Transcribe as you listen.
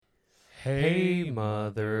Hey,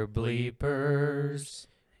 mother bleepers,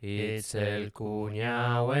 it's el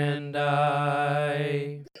cuñado and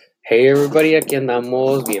I. Hey everybody, aquí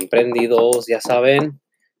andamos bien prendidos, ya saben.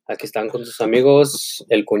 Aquí están con sus amigos,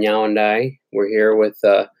 el cuñado and I. We're here with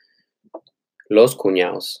los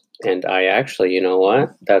cuñados, and I actually, you know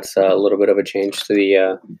what? That's a little bit of a change to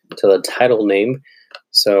the title name.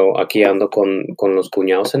 So aquí ando con los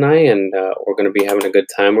cuñados and I, and we're going to be having a good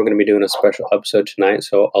time. We're going to be doing a special episode tonight,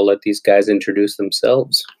 so I'll let these guys introduce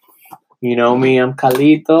themselves. You know me, I'm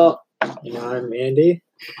Calito. You know, I'm Andy.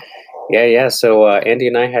 Yeah. So Andy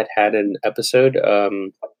and I had an episode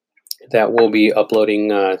that we'll be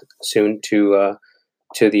uploading soon to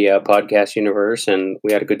the podcast universe, and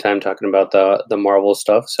we had a good time talking about the Marvel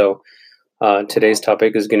stuff. So today's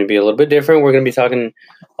topic is going to be a little bit different. We're going to be talking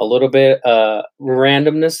a little bit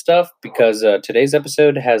randomness stuff because today's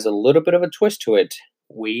episode has a little bit of a twist to it.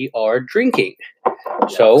 We are drinking.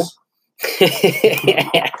 Yes.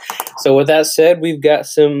 So with that said, we've got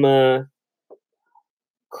some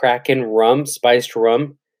Kraken rum, spiced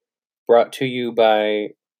rum, brought to you by.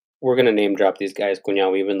 We're gonna name drop these guys,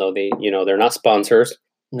 Cuñado, even though they're not sponsors.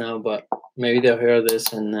 No, but maybe they'll hear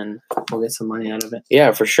this and then we'll get some money out of it.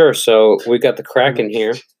 Yeah, for sure. So we got the Kraken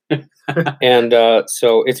here, and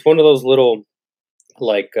so it's one of those little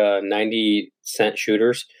 90-cent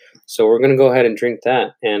shooters. So we're gonna go ahead and drink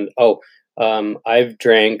that. And I've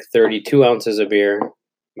drank 32 ounces of beer.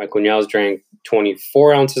 My Cuñado's drank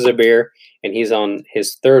 24 ounces of beer, and he's on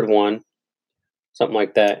his third one, something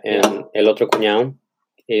like that. And El Otro Cuñado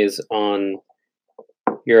is on.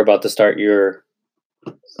 You're about to start your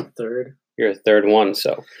third one,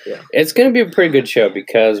 so yeah, it's gonna be a pretty good show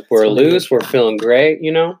because we're loose, we're feeling great,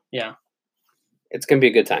 Yeah, it's gonna be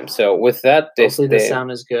a good time. So with that, hopefully the sound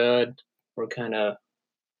is good. We're kind of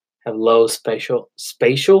have low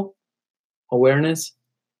spatial awareness.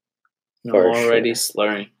 I'm already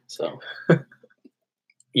slurring, so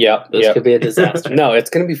yeah, this could be a disaster. No, it's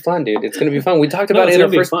gonna be fun, dude. It's gonna be fun. We talked about it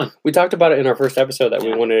We talked about it in our first episode that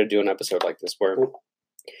we wanted to do an episode like this where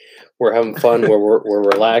we're having fun, where we're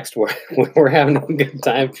relaxed, we're having a good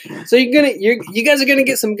time. So you guys are gonna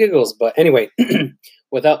get some giggles. But anyway,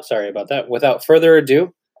 without further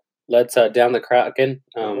ado, let's down the Kraken.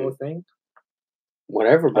 The whole thing?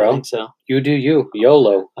 Whatever, bro. I think so. You do you.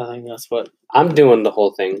 YOLO. I think that's what I'm doing. The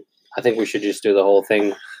whole thing. I think we should just do the whole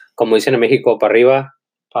thing. Como dicen en México, para arriba,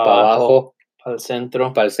 pa abajo, para el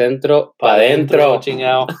centro, pa dentro.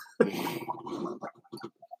 Chingao.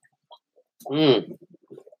 Mm.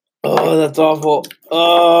 Oh, that's awful.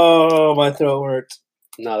 Oh, my throat hurts.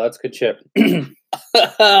 No, that's good shit.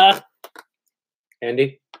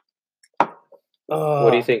 Andy?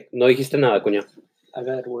 What do you think? No dijiste nada, cuña. I've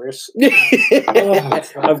had worse.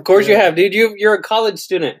 Of course you have, dude. You're a college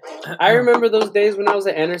student. I remember those days when I was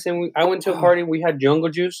at Anderson. I went to a party. We had Jungle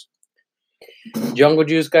Juice. Jungle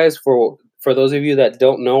Juice, guys, for those of you that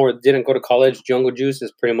don't know or didn't go to college, Jungle Juice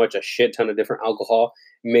is pretty much a shit ton of different alcohol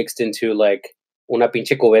mixed into like una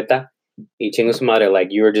pinche cubeta. Y chingo su madre, like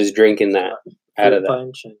you were just drinking that out of that.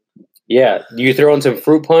 Punch and... Yeah, you throw in some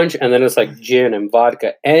fruit punch, and then it's like gin and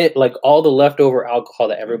vodka, and like all the leftover alcohol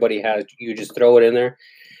that everybody has, you just throw it in there.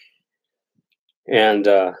 And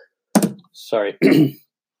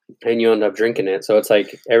and you end up drinking it. So it's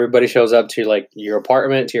like everybody shows up to like your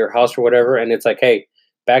apartment, to your house or whatever, and it's like, hey,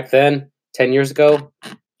 back then, 10 years ago,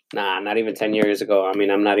 nah, not even 10 years ago. I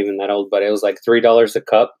mean, I'm not even that old, but it was like $3 a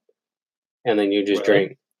cup, and then you just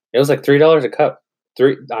drink. It was like $3 a cup.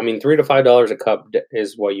 $3 to $5 a cup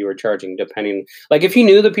is what you were charging, depending. Like if you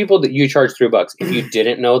knew the people, that you charged $3. If you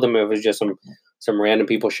didn't know them, it was just some random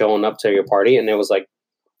people showing up to your party, and it was like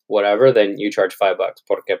whatever. Then you charge $5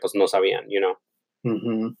 porque pues no sabían,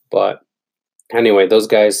 Mm-hmm. But anyway, those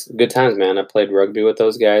guys, good times, man. I played rugby with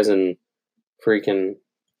those guys, and freaking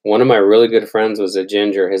one of my really good friends was a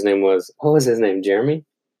ginger. What was his name? Jeremy?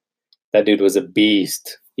 That dude was a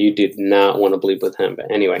beast. You did not want to bleep with him.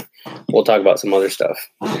 But anyway, we'll talk about some other stuff.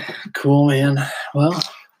 Cool, man. Well,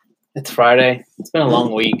 it's Friday. It's been a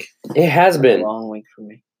long week. It has been a long week for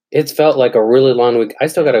me. It's felt like a really long week. I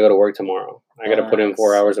still got to go to work tomorrow. I got to put in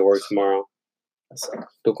 4 hours of work tomorrow.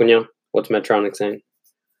 Tu cuñado, what's Medtronic saying?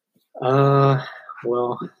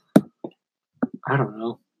 Well, I don't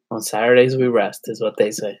know. On Saturdays we rest, is what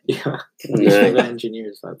they say. Yeah, Nice. the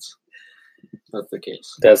engineers. That's the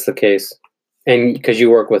case. That's the case. And because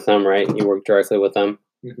you work with them, right? You work directly with them.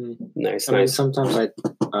 Mm-hmm. Nice. I mean, sometimes I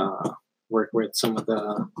work with some of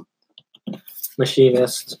the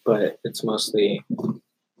machinists, but it's mostly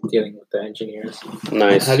dealing with the engineers.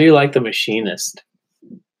 Nice. How do you like the machinist?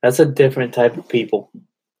 That's a different type of people.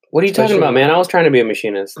 What are you talking about, man? I was trying to be a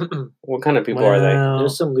machinist. What kind of people are they?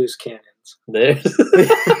 There's some loose cannons. There's.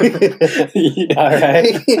 All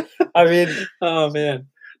right. I mean, Oh man.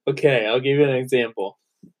 Okay, I'll give you an example.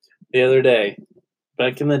 The other day,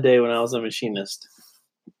 back in the day when I was a machinist,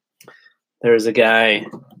 there was a guy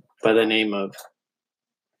by the name of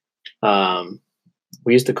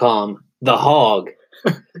we used to call him the Hog.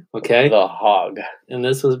 Okay? the hog. And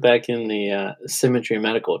this was back in the Symmetry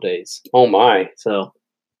Medical days. Oh my. So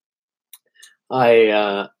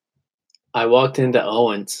I walked into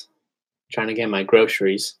Owens trying to get my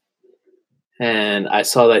groceries, and I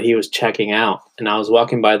saw that he was checking out, and I was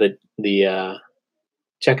walking by the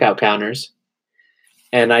checkout counters,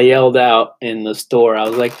 and I yelled out in the store. I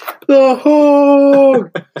was like, "The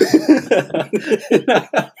Hog!"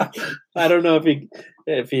 I don't know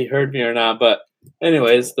if he heard me or not, but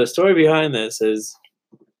anyways, the story behind this is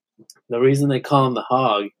the reason they call him the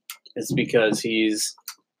Hog is because he's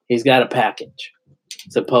got a package,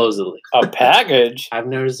 supposedly. A package? I've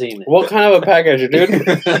never seen it. What kind of a package,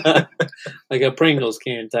 dude? Like a Pringles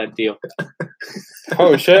can type deal.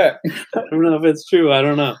 Oh shit. I don't know if it's true. I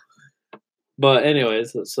don't know. But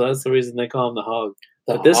anyways, so that's the reason they call him the Hog.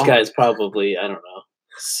 But this guy's probably, I don't know,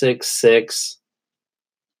 6'6",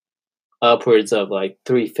 upwards of like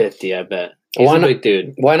 350, I bet. He's Why a not- big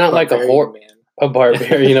dude. Why not like a horse? man. A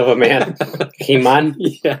barbarian of a man. He-Man?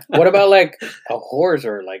 Yeah. What about like a horse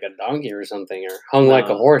or like a donkey or something, or hung like a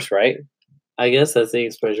No. horse, right? I guess that's the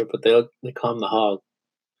expression, but they call him the Hog.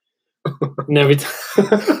 And every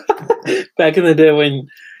time, back in the day when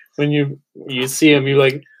you see him, you're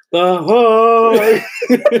like, the Hog.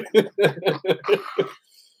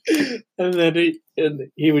 And then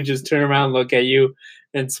he would just turn around, look at you,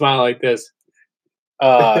 and smile like this.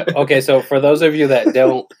 Okay, so for those of you that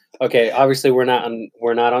don't, okay, obviously we're not on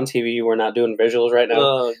TV, we're not doing visuals right now,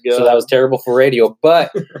 Oh god! so that was terrible for radio.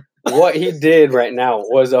 But what he did right now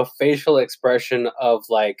was a facial expression of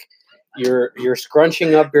like you're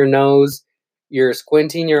scrunching up your nose, you're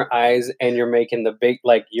squinting your eyes, and you're making the big,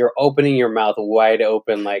 like you're opening your mouth wide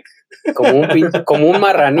open, like como un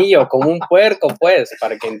marranillo, como un puerco, pues,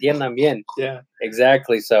 para que entiendan bien. Yeah.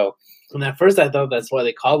 Exactly. So And at first, I thought that's why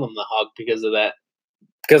they call him the Hog, because of that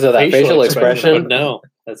because of that facial expression. But no,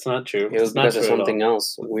 that's not true. It was It's not because of true at all. something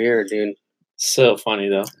else. Weird, dude. So funny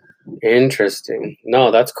though. Interesting.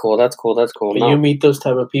 No, that's cool. That's cool. That's cool. But No. you meet those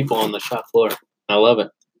type of people on the shop floor. I love it.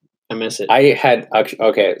 I miss it. I had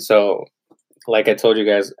okay. So, like I told you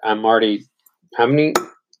guys, I'm already how many?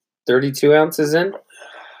 32 ounces in.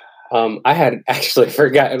 I had actually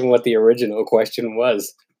forgotten what the original question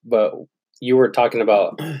was, but you were talking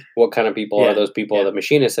about what kind of people Yeah, are those people, yeah. the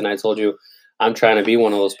machinists, and I told you I'm trying to be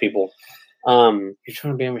one of those people. You're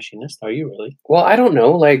trying to be a machinist? Are you really? Well, I don't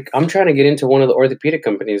know. Like, I'm trying to get into one of the orthopedic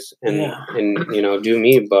companies and Yeah. and do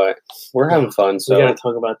me, but we're having fun. So We gotta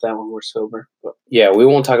talk about that when we're sober. But yeah, we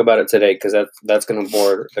won't talk about it today because that's gonna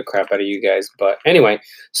bore the crap out of you guys. But anyway,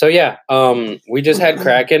 so yeah, we just had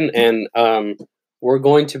Kraken, and we're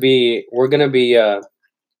gonna be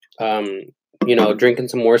drinking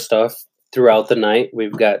some more stuff throughout the night.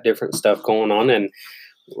 We've got different stuff going on, and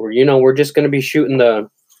we're just gonna be shooting the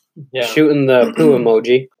poo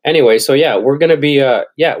emoji. Anyway, so yeah, we're gonna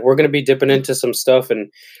be dipping into some stuff,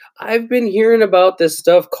 and I've been hearing about this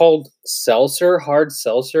stuff called seltzer, hard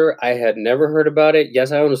seltzer. I had never heard about it. Ya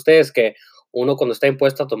saben ustedes que uno cuando está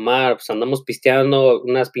impuesto a tomar, pues andamos pisteando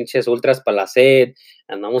unas pinches ultras para la sed,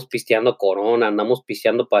 andamos pisteando Corona, andamos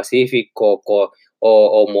pisteando Pacífico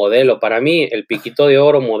o Modelo. Para mí, el piquito de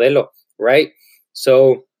oro Modelo, right?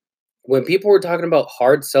 So when people were talking about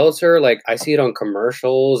hard seltzer, like I see it on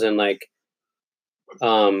commercials and like,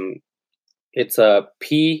 it's a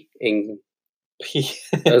P and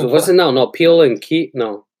what's it? No, Peel and Key.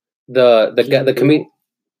 No, the comedian.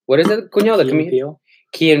 What is it? Cuñado, the comedian.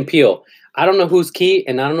 Key and Peel. I don't know who's Key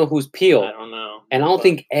and I don't know who's Peel. I don't know. And I don't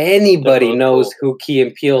think anybody both knows cool. who Key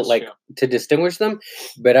and Peel, That's like true. to distinguish them.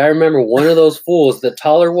 But I remember one of those fools, the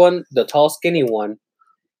taller one, the tall, skinny one,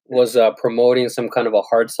 was promoting some kind of a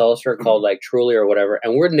hard seltzer called like Truly or whatever.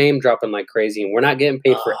 And we're name dropping like crazy, and we're not getting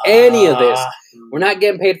paid for any of this. We're not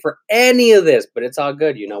getting paid for any of this, but it's all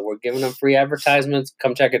good. We're giving them free advertisements.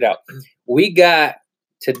 Come check it out. We got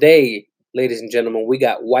today, ladies and gentlemen, we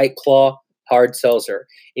got White Claw hard seltzer.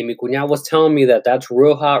 And mi cuñado was telling me that that's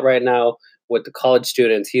real hot right now with the college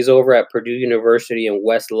students. He's over at Purdue University in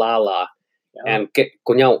West Lala. Yeah. And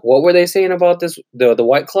cuñado, what were they saying about this? The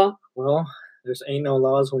White Claw? Well, there's ain't no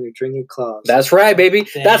laws when you're drinking claws. That's right, baby.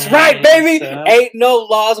 That's right, baby. Ain't no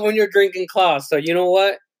laws when you're drinking claws. So you know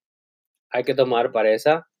what? Hay que tomar para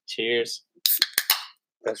esa. Cheers.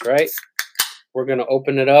 That's right. We're gonna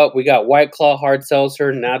open it up. We got White Claw hard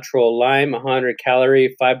seltzer, natural lime, 100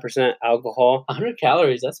 calorie, 5% alcohol. 100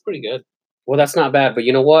 calories. That's pretty good. Well, that's not bad, but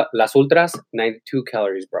you know what? Las Ultras, 92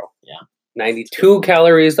 calories, bro. Yeah. 92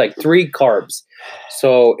 calories, like 3 carbs.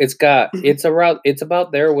 So it's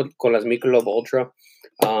about there with con las Michelob Ultra.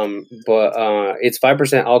 But it's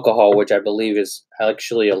 5% alcohol, which I believe is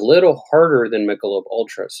actually a little harder than Michelob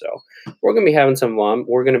Ultra. So we're gonna be having some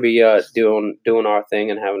we're gonna be doing our thing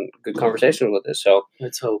and having good conversation with this. So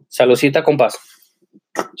Let's hope. saludcita, compas.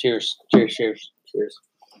 Cheers. Cheers. Cheers. Cheers.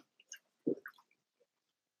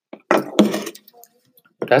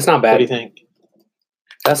 That's not What do you bad. think?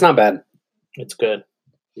 That's not bad. It's good.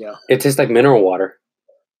 It tastes like mineral water.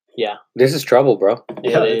 Yeah. This is trouble, bro.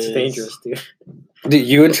 Yeah, It it's is. dangerous, dude. Did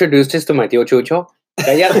you introduce this to my tío Chucho?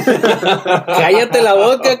 Cállate la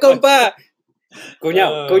boca, compa.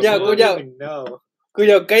 Cuñado, cuñado. No.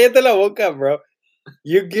 Cuñado, cállate la boca, bro.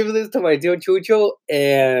 You give this to my tío Chucho,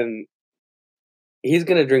 and he's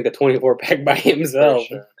gonna drink a 24-pack by For himself.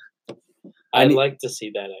 sure. I I'd need, like to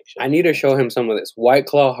see that actually. I need to show him some of this White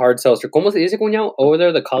Claw hard seltzer. ¿Cómo se dice, cuñado? Over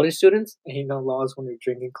there, the college students. Ain't no laws when you're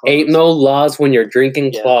drinking claws. Ain't no laws when you're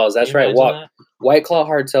drinking Yeah. claws. That's Can you right. imagine White Claw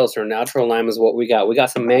hard seltzer, natural lime is what we got. We got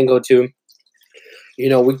some mango too. You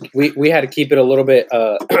know, we had to keep it a little bit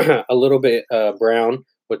brown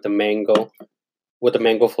with the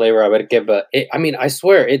mango flavor. I would give, but I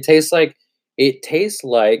swear it tastes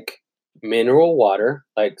like mineral water,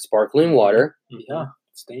 like sparkling water that? Yeah,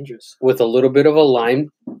 it's dangerous. with a little bit of a lime,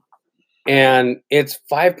 and it's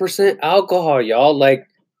 5% alcohol, y'all. Like,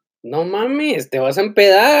 no mames, te vas a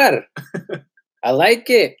empedar. I like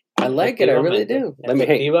it. I like it. I really do. Let me.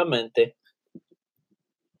 Hey, Efectivamente.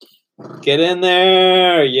 Get in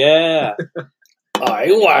there. Yeah. ay,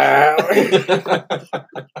 wow.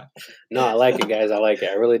 No, I like it, guys. I like it.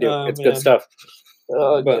 I really do. Oh, It's man. good stuff.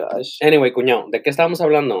 Oh, But- gosh. Anyway, cuñado, ¿de qué estamos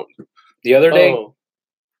hablando? The other day, Oh,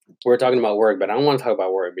 we were talking about work, but I don't want to talk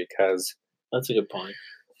about work because that's a good point.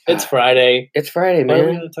 It's Friday. it's Friday, What are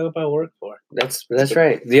we man. going to talk about work for? That's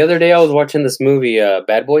right. The other day, I was watching this movie,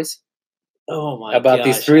 Bad Boys, Oh, my about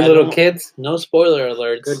these gosh. 3 I little don't- kids. No spoiler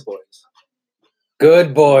alerts. Good boys.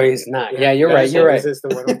 Good boys. Nah, yeah, you're Bad right. You're Boys right. is the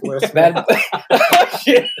one with Will Smith. Bad. Oh,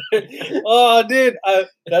 shit. Oh, dude,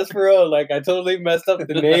 that's for real. Like, I totally messed up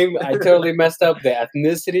the name. I totally messed up the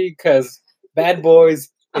ethnicity because Bad Boys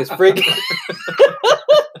is freaking.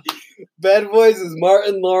 Bad Boys is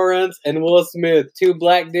Martin Lawrence and Will Smith, 2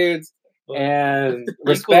 black dudes. And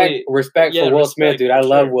Equally- respect yeah, for Will respect, Smith, dude. for I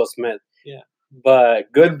love sure. Will Smith. Yeah.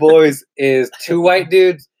 But Good Boys is 2 white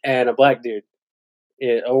dudes and a black dude.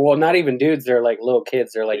 Well, not even dudes. They're like little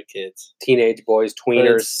kids. They're like Like kids. teenage boys, But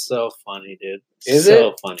tweeners. it's so funny, dude. Is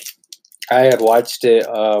so funny. I had watched it.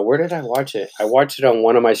 Where did I watch it? I watched it on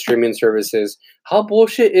one of my streaming services. How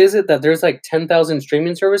bullshit is it that there's like 10,000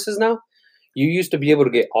 streaming services now? You used to be able to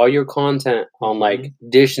get all your content on like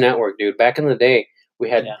Dish Network, dude. Back in the day, we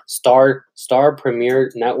had Yeah. Star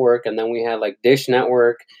Premier Network, and then we had like Dish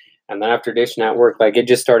Network, and then after Dish Network, like it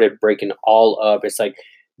just started breaking all up. It's like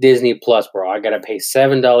Disney Plus, bro. I gotta pay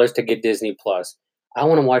 $7 to get Disney Plus. I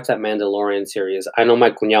want to watch that Mandalorian series. I know my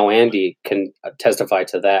cuñado Andy can testify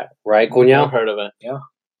to that, right, I've cuñado? heard of it.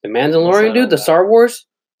 The Mandalorian, that dude, the about? Star Wars.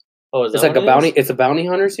 Oh, is It's that like a what it bounty. is? It's a bounty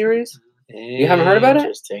hunter series. You haven't heard about it?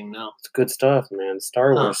 Interesting. No. It's good stuff, man.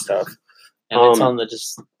 Star Wars stuff. And it's Um, on the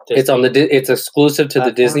just. It's on it's exclusive to the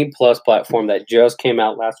platform? Disney Plus platform that just came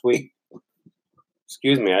out last week.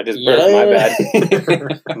 Excuse me, I just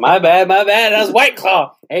burped. My bad. My bad. That's White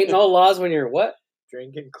Claw. Ain't no laws when you're what?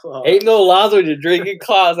 Drinking claws. Ain't no laws when you're drinking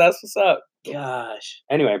claws. That's what's up. Gosh.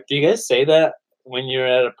 Anyway, Do you guys say that when you're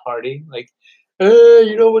at a party? Like, hey,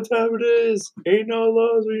 you know what time it is? Ain't no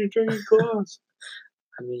laws when you're drinking claws.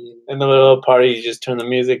 I mean, In the middle of a party, you just turn the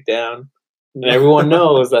music down. And everyone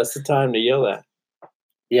knows that's the time to yell that.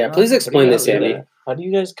 yeah. No, Please but explain How this, do you do Andy. that? How do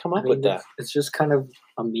you guys come I up mean, with that? it's just kind of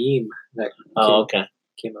a meme that Oh, okay.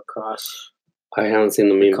 came across I haven't seen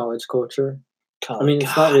the the meme. college culture. I mean,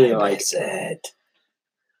 it's not really like- it.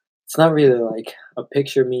 It's not really like a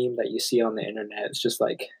picture meme that you see on the internet. It's just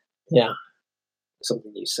like Yeah.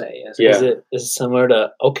 something you say. Yeah. Is it similar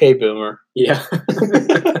to Okay Boomer? Yeah.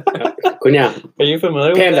 Cuñado, Are you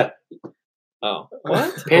familiar with Panda, that? Oh.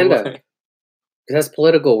 What? Panda. That's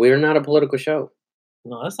political. We're not a political show.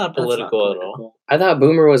 No, that's not That's not political at all. political. I thought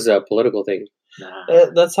Boomer was a political thing. Nah.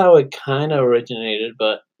 That's how it kind of originated,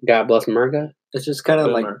 but God bless America. It's just kind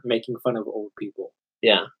of like Boomer. making fun of old people.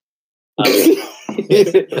 yeah.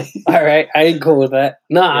 All right, I ain't cool with that.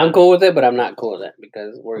 No, Yeah. I'm cool with it, but I'm not cool with it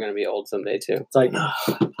because we're gonna be old someday too. It's like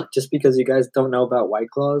just because you guys don't know about White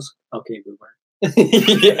Claws, okay, boomer.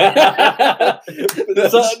 Yeah.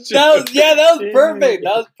 that was perfect.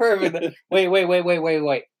 That was perfect.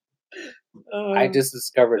 Wait. I just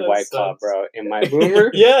discovered that White Claw, sucks. bro. Am I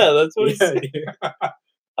boomer? Yeah, that's what he Yeah, said. dude.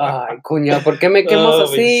 Ay, cuña, ¿por qué me quemas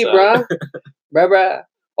Oh, we así, suck. bruh?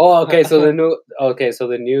 Oh, okay. So the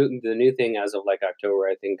new thing as of like October,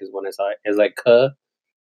 I think, is when I saw it is like "cuh."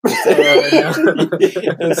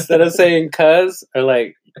 Instead of saying "cuz" or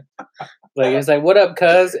like it's like "what up,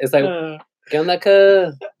 cuz?" It's like "qué onda,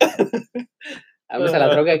 cuz?" Vamos a la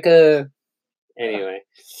droga, cuz. Anyway,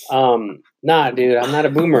 nah, dude, I'm not a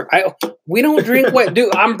boomer. We don't drink white,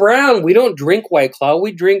 dude. I'm brown. We don't drink White Claw.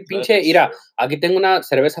 We drink That pinche. is Mira, true. aquí tengo una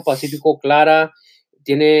cerveza Pacífico Clara.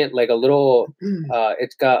 Tiene like a little.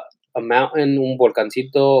 It's got a mountain, un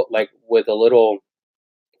volcancito, like with a little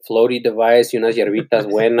floaty device, y unas hierbitas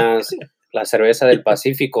buenas. La cerveza del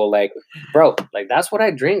Pacífico, like, bro, like that's what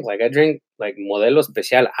I drink. Like I drink like Modelo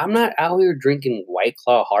Especial. I'm not out here drinking White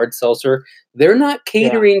Claw hard seltzer. They're not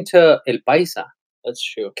catering to El Paisa. That's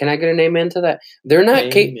true. Can I get an amen to that? They're not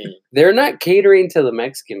Amen. they're not catering to the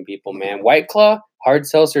Mexican people, man. White Claw hard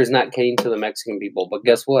seltzer is not catering to the Mexican people. But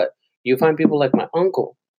guess what? You find people like my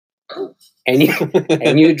uncle, and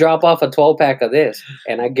you drop off a 12-pack of this,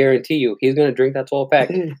 and I guarantee you, he's gonna drink that 12-pack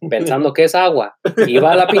pensando que es agua. Y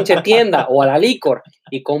va a la pinche tienda o a la licor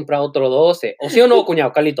y compra otro 12. ¿O sí o no,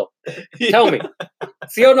 cuñado, Carlito? Tell me.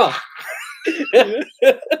 ¿Sí o no?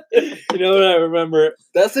 You know what I remember?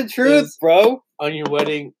 That's the truth, Is- bro. On your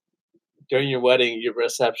wedding, during your wedding, your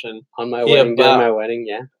reception, On my He wedding, during about- my wedding,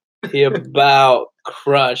 yeah. he about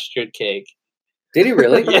crushed your cake. Did he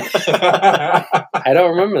really? Yeah. I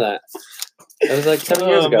don't remember that. It was like 7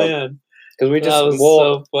 years ago. Man. Because we That just was well,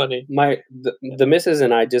 so funny. the missus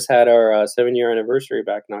and I just had our 7-year anniversary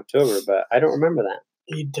back in October, but I don't remember that.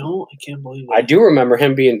 You don't? I can't believe it. I do remember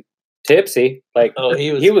him being tipsy. Like Oh,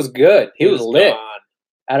 he was. he was good. He was lit gone.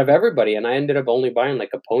 out of everybody, and I ended up only buying like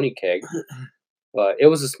a pony keg. But it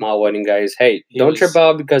was a small wedding, guys. Hey, He don't was- trip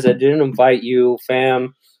out because I didn't invite you,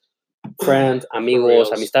 fam, friends, amigos,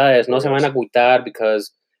 reals. amistades. No For se van a agüitar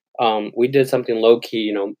because we did something low key.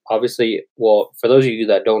 You know, obviously. Well, for those of you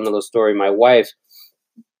that don't know the story, my wife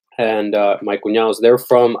and my cuñados, they're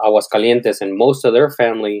from Aguascalientes, and most of their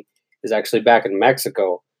family is actually back in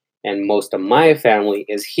Mexico, and most of my family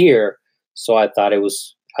is here. So I thought it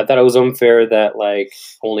was unfair that like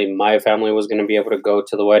only my family was going to be able to go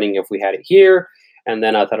to the wedding if we had it here, and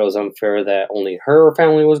then I thought it was unfair that only her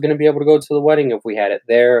family was going to be able to go to the wedding if we had it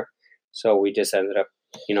there. So we just ended up,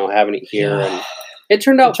 having it here, Yeah. and it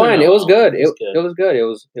turned out turned fine. out It was well. good. It was It good. was good.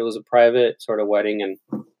 It was a private sort of wedding, and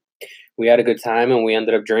we had a good time, and we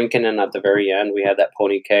ended up drinking. And at the very end, we had that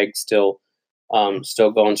pony keg still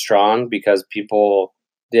going strong because people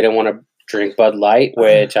didn't want to drink Bud Light,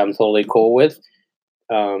 which I'm totally cool with.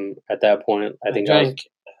 At that point, I think I was, drank.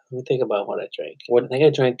 Let me think about what I drank. What- I think I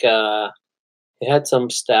drank. It had some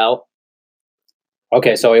stout.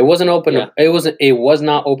 okay. So it wasn't open. Yeah. It was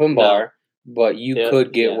not open No. bar, but you Yeah,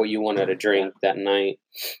 could get yeah. what you wanted to drink that night.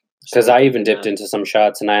 So, Because I even dipped yeah. into some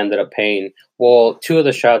shots and I ended up paying. Well, 2 of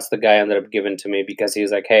the shots the guy ended up giving to me because he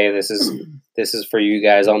was like, "Hey, this is for you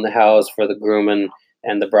guys on the house for the groom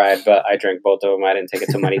and the bride." But I drank both of them. I didn't take it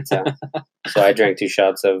to Maritza, so I drank 2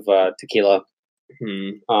 shots of tequila.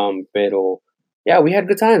 Pero yeah, we had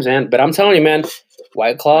good times, man. But I'm telling you, man,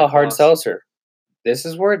 White Claw White hard Claws. seltzer. This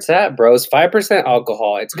is where it's at, bro. It's 5%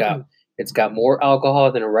 alcohol. It's got more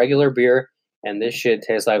alcohol than a regular beer. And this shit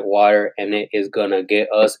tastes like water, and it is gonna get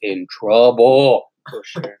us in trouble. For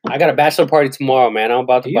sure. I got a bachelor party tomorrow, man. I'm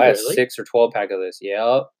about to Do you buy really? a 6 or 12 pack of this.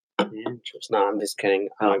 Yep. Interesting. No, I'm just kidding.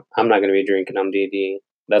 I'm not gonna be drinking. I'm DD.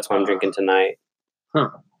 That's what I'm drinking tonight. Huh.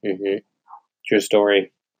 True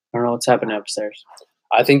story. I don't know what's happening upstairs.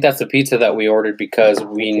 I think that's the pizza that we ordered because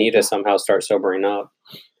we need to somehow start sobering up.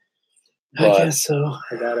 I But guess so.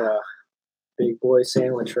 I got a big boy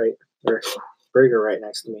sandwich or burger right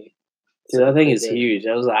next to me. Dude, that thing Pretty is good. huge.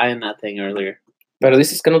 I was eyeing that thing earlier. pero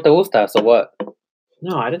dices que no te gusta, so what?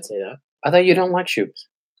 No, I didn't say that. I thought you don't like shoes.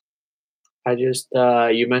 I just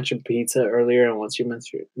you mentioned pizza earlier, and once you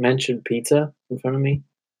mentioned pizza in front of me,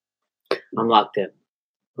 I'm locked in.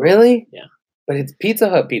 Really? Yeah. But it's Pizza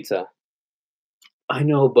Hut pizza. I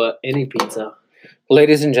know, but any pizza.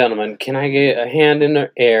 Ladies and gentlemen, can I get a hand in the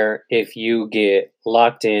air if you get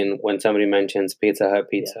locked in when somebody mentions Pizza Hut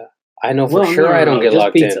pizza? I know for Well, sure no, I don't get just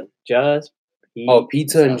locked pizza. in. Just Oh,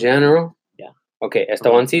 pizza in general? Yeah. Okay,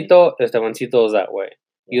 Estebancito is that way.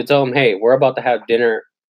 You tell them, hey, we're about to have dinner.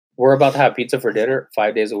 We're about to have pizza for dinner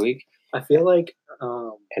 5 days a week, I feel like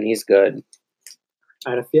and he's good.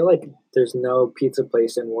 I feel like there's no pizza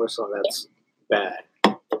place in Warsaw that's bad.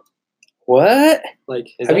 What? Like,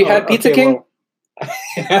 Have you had Pizza King? well,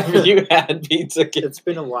 Have you had Pizza King? It's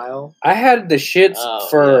been a while. I had the shits Oh,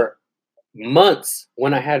 for months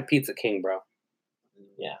when I had Pizza King, bro.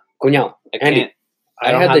 Yeah. Cuñado, I Andy, can't.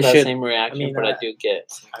 I don't had have the that shit, same reaction, I mean, but I do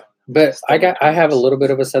get. I don't know. but stomach I have a cramps. little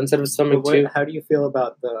bit of a sensitive stomach But too. how do you feel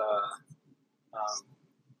about the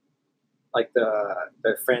like the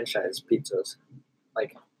franchise pizzas,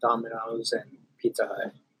 like Domino's and Pizza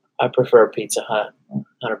Hut? I prefer Pizza Hut,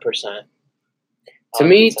 100%. To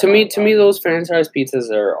me, those franchise pizzas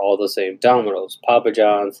are all the same. Domino's, Papa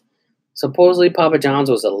John's. Supposedly, Papa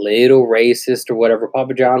John's was a little racist or whatever.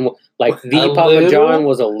 Papa John, like the A Papa little? John,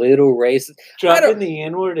 was a little racist. Dropping the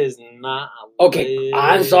N word is not. Okay,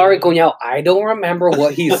 I'm sorry, Cuñado. I don't remember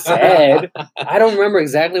what he said. I don't remember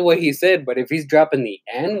exactly what he said, but if he's dropping the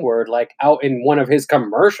N word like out in one of his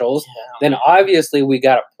commercials, then obviously we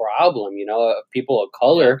got a problem. You know, people of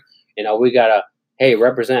color. You know, we gotta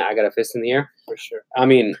represent. I got a fist in the air. For sure. I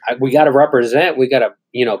mean, we gotta represent. We gotta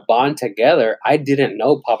bond together. I didn't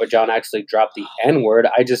know Papa John actually dropped the N word.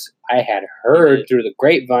 I had heard through the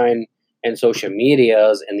grapevine and social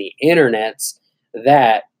medias and the internets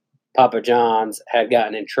that Papa John's had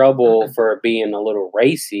gotten in trouble for being a little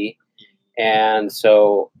racy. And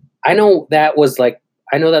so I know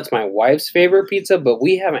that's my wife's favorite pizza, but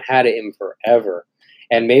we haven't had it in forever.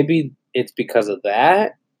 And maybe it's because of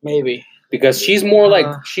that. Maybe. Because she's more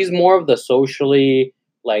of the socially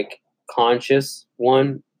like conscious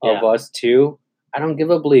one of us too. I don't give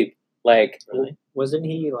a bleep. Like, Really? Wasn't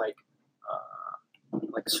he like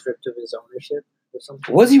stripped of his ownership or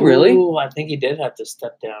something? was he really? Ooh, I think he did have to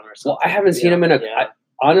step down or something. Well, I haven't seen him in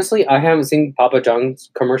honestly, I haven't seen Papa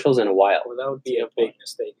John's commercials in a while. Well, that would be a big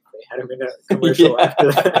mistake if they had him in a commercial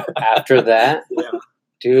after that. After that? Yeah.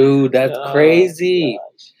 Dude, that's crazy.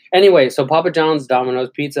 Gosh. Anyway, so Papa John's, Domino's,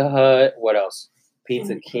 Pizza Hut, what else?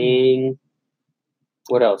 Pizza King.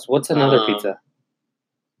 What else? What's another pizza?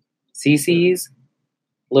 CC's?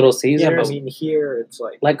 Little Caesars? Yeah, but I mean, here it's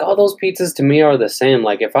like all those pizzas to me are the same.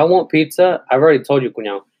 Like if I want pizza, I've already told you,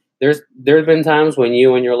 Cuñado. There's been times when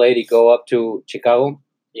you and your lady go up to Chicago.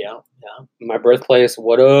 Yeah. My birthplace.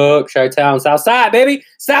 What up, Chi-Town, Southside, baby,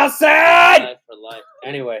 Southside. Life for life.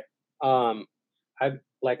 Anyway,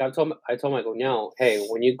 I told my Cuñado, hey,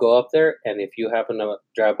 when you go up there and if you happen to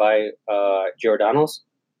drive by Giordano's,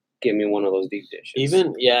 give me one of those deep dishes.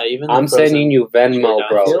 Even I'm sending you Venmo,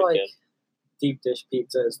 bro. I feel like deep dish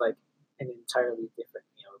pizza is like an entirely different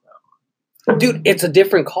meal, though. Dude, it's a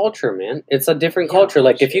different culture, man. It's a different culture.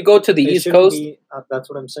 Like if you go to the East shouldn't Coast, be, that's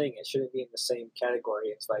what I'm saying. It shouldn't be in the same category.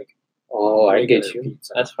 It's like I get regular you.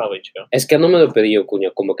 pizza. That's probably true. Es que no me lo pedí,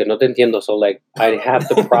 Cuñado. Como que no te entiendo. So like I have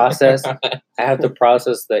to process. I have to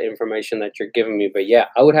process the information that you're giving me. But yeah,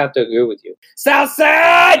 I would have to agree with you.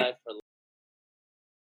 Southside. Life for